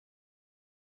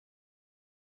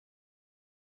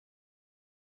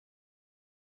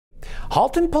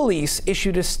Halton police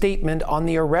issued a statement on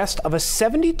the arrest of a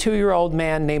 72-year-old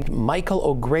man named Michael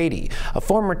O'Grady, a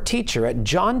former teacher at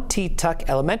John T. Tuck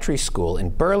Elementary School in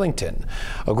Burlington.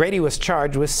 O'Grady was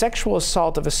charged with sexual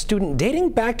assault of a student dating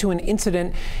back to an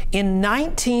incident in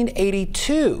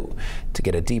 1982. To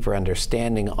get a deeper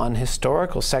understanding on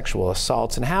historical sexual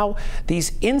assaults and how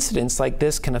these incidents like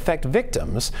this can affect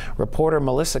victims, reporter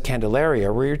Melissa Candelaria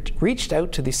reached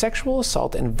out to the Sexual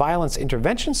Assault and Violence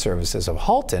Intervention Services of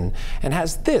Halton and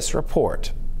has this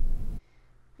report.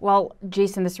 Well,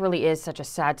 Jason, this really is such a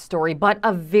sad story, but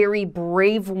a very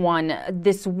brave one.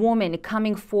 This woman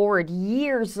coming forward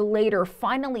years later,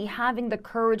 finally having the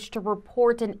courage to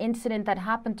report an incident that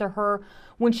happened to her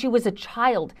when she was a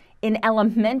child in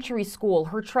elementary school,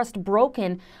 her trust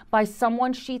broken by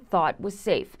someone she thought was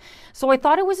safe. So I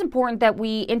thought it was important that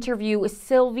we interview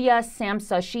Sylvia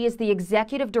Samsa. She is the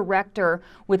executive director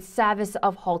with SAVIS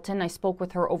of Halton. I spoke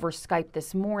with her over Skype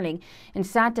this morning. And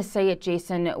sad to say it,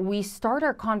 Jason, we start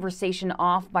our conversation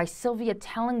off by Sylvia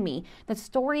telling me that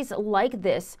stories like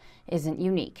this isn't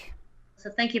unique. So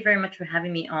thank you very much for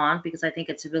having me on, because I think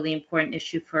it's a really important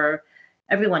issue for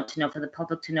everyone to know, for the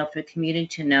public to know, for the community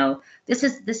to know. This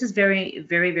is very,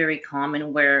 very, very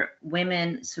common, where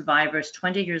women survivors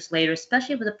 20 years later,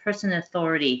 especially with a person in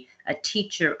authority, a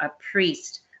teacher, a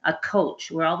priest, a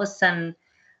coach, where all of a sudden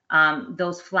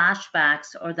those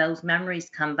flashbacks or those memories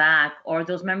come back, or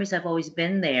those memories have always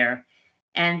been there.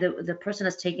 And the person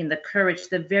has taken the courage,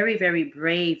 the very, very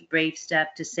brave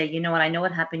step to say, you know what, I know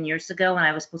what happened years ago and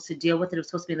I was supposed to deal with it. It was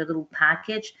supposed to be a little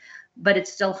package, but it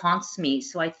still haunts me.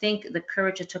 So I think the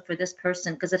courage it took for this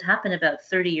person, because it happened about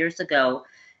 30 years ago,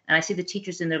 and I see the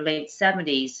teachers in their late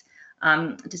 70s,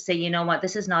 to say, you know what,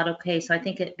 this is not okay. So I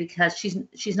think because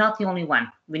she's not the only one.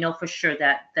 We know for sure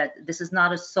that this is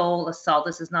not a soul assault.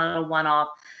 This is not a one-off.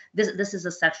 This is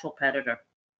a sexual predator.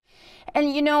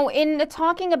 And, you know, in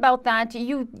talking about that,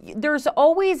 there's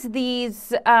always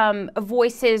these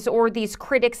voices or these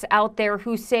critics out there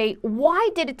who say, why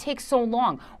did it take so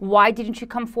long? Why didn't you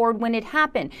come forward when it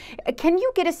happened? Can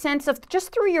you get a sense of,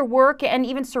 just through your work and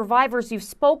even survivors you've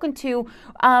spoken to,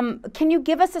 can you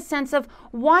give us a sense of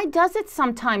why does it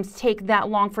sometimes take that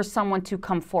long for someone to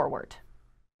come forward?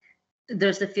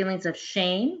 There's the feelings of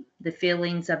shame, the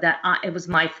feelings of that it was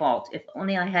my fault. If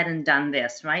only I hadn't done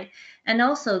this, right? And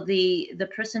also the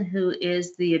person who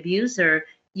is the abuser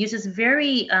uses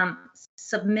very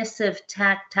submissive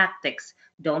tactics.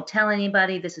 Don't tell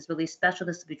anybody. This is really special.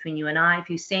 This is between you and I. If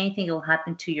you say anything, it will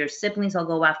happen to your siblings. I'll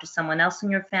go after someone else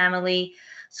in your family.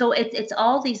 So it's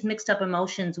all these mixed up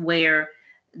emotions where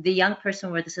the young person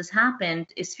where this has happened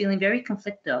is feeling very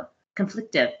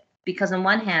conflictive. Because on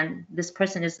one hand, this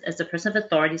person is a person of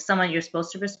authority, someone you're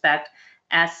supposed to respect,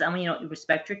 as someone, you know,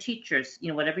 respect your teachers. You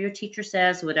know, whatever your teacher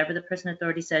says, whatever the person of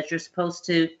authority says, you're supposed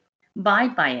to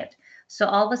abide by it. So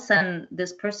all of a sudden,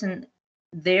 this person,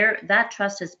 that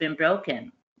trust has been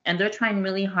broken, and they're trying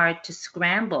really hard to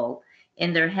scramble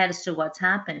in their head as to what's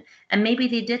happened. And maybe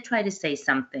they did try to say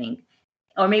something,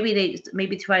 or maybe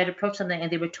they tried to approach something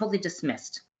and they were totally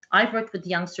dismissed. I've worked with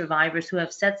young survivors who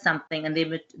have said something and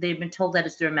they've been told that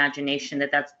it's their imagination,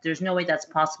 there's no way that's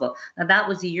possible. Now that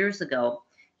was years ago,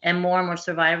 and more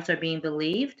survivors are being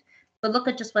believed. But look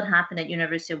at just what happened at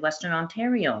University of Western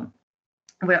Ontario,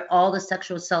 where all the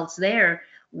sexual assaults there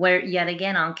were yet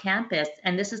again on campus.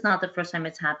 And this is not the first time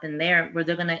it's happened there, where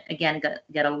they're going to again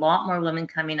get a lot more women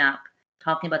coming up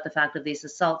talking about the fact of these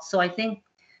assaults. So I think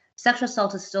sexual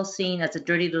assault is still seen as a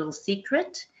dirty little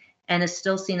secret, and is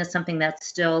still seen as something that's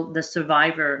still the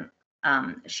survivor.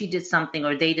 She did something,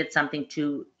 or they did something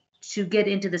to get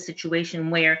into the situation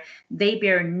where they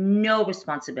bear no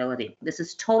responsibility. This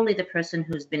is totally the person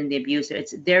who's been the abuser.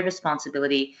 It's their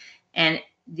responsibility, and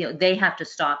you know, they have to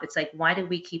stop. It's like, why do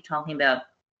we keep talking about,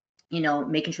 you know,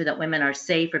 making sure that women are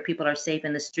safe or people are safe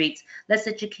in the streets? Let's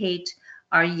educate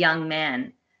our young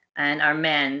men and our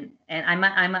men. And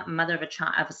I'm a mother of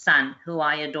a son who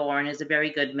I adore and is a very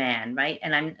good man, right?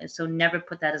 And so never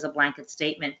put that as a blanket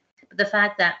statement. But the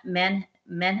fact that men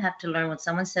have to learn when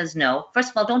someone says no,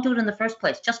 first of all, don't do it in the first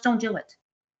place. Just don't do it.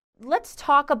 Let's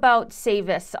talk about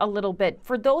SAVIS a little bit.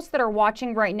 For those that are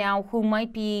watching right now who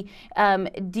might be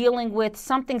dealing with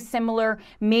something similar,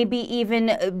 maybe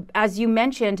even, as you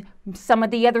mentioned, some of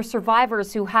the other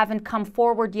survivors who haven't come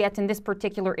forward yet in this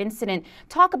particular incident,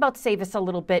 talk about SAVIS a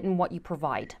little bit and what you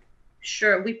provide.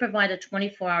 Sure. We provide a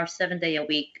 24-hour,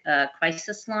 7-day-a-week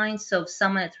crisis line. So if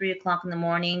someone at 3 o'clock in the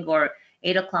morning or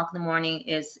 8 o'clock in the morning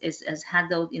has had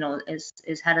those, you know,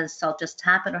 is had an assault just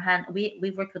happen, or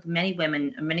we've worked with many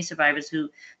women, many survivors who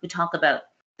talk about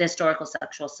the historical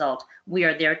sexual assault. We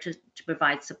are there to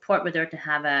provide support. We're there to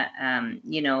have a,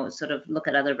 sort of look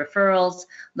at other referrals,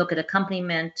 look at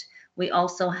accompaniment. We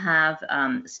also have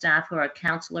staff who are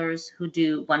counselors who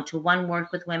do one-to-one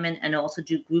work with women and also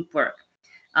do group work.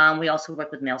 We also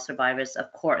work with male survivors,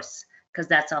 of course, because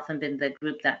that's often been the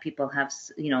group that people have,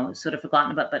 sort of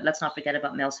forgotten about. But let's not forget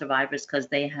about male survivors, because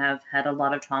they have had a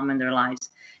lot of trauma in their lives.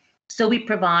 So we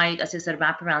provide, as I said,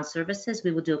 wraparound services.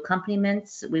 We will do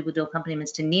accompaniments. We will do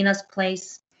accompaniments to Nina's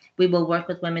place. We will work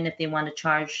with women if they want to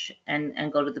charge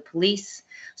and go to the police.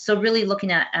 So really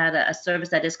looking at a service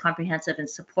that is comprehensive and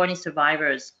supporting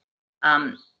survivors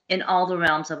in all the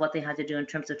realms of what they had to do in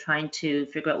terms of trying to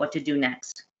figure out what to do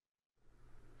next.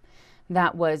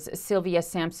 That was Sylvia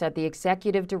Samstad, the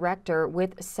Executive Director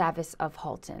with SAVIS of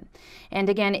Halton. And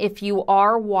again, if you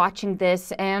are watching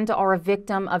this and are a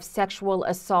victim of sexual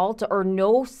assault or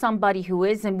know somebody who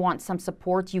is and wants some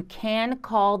support, you can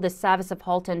call the SAVIS of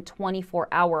Halton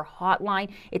 24-hour hotline.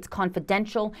 It's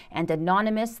confidential and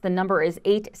anonymous. The number is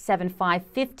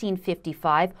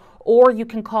 875-1555. Or you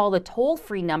can call the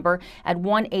toll-free number at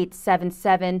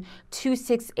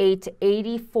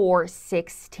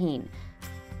 1-877-268-8416.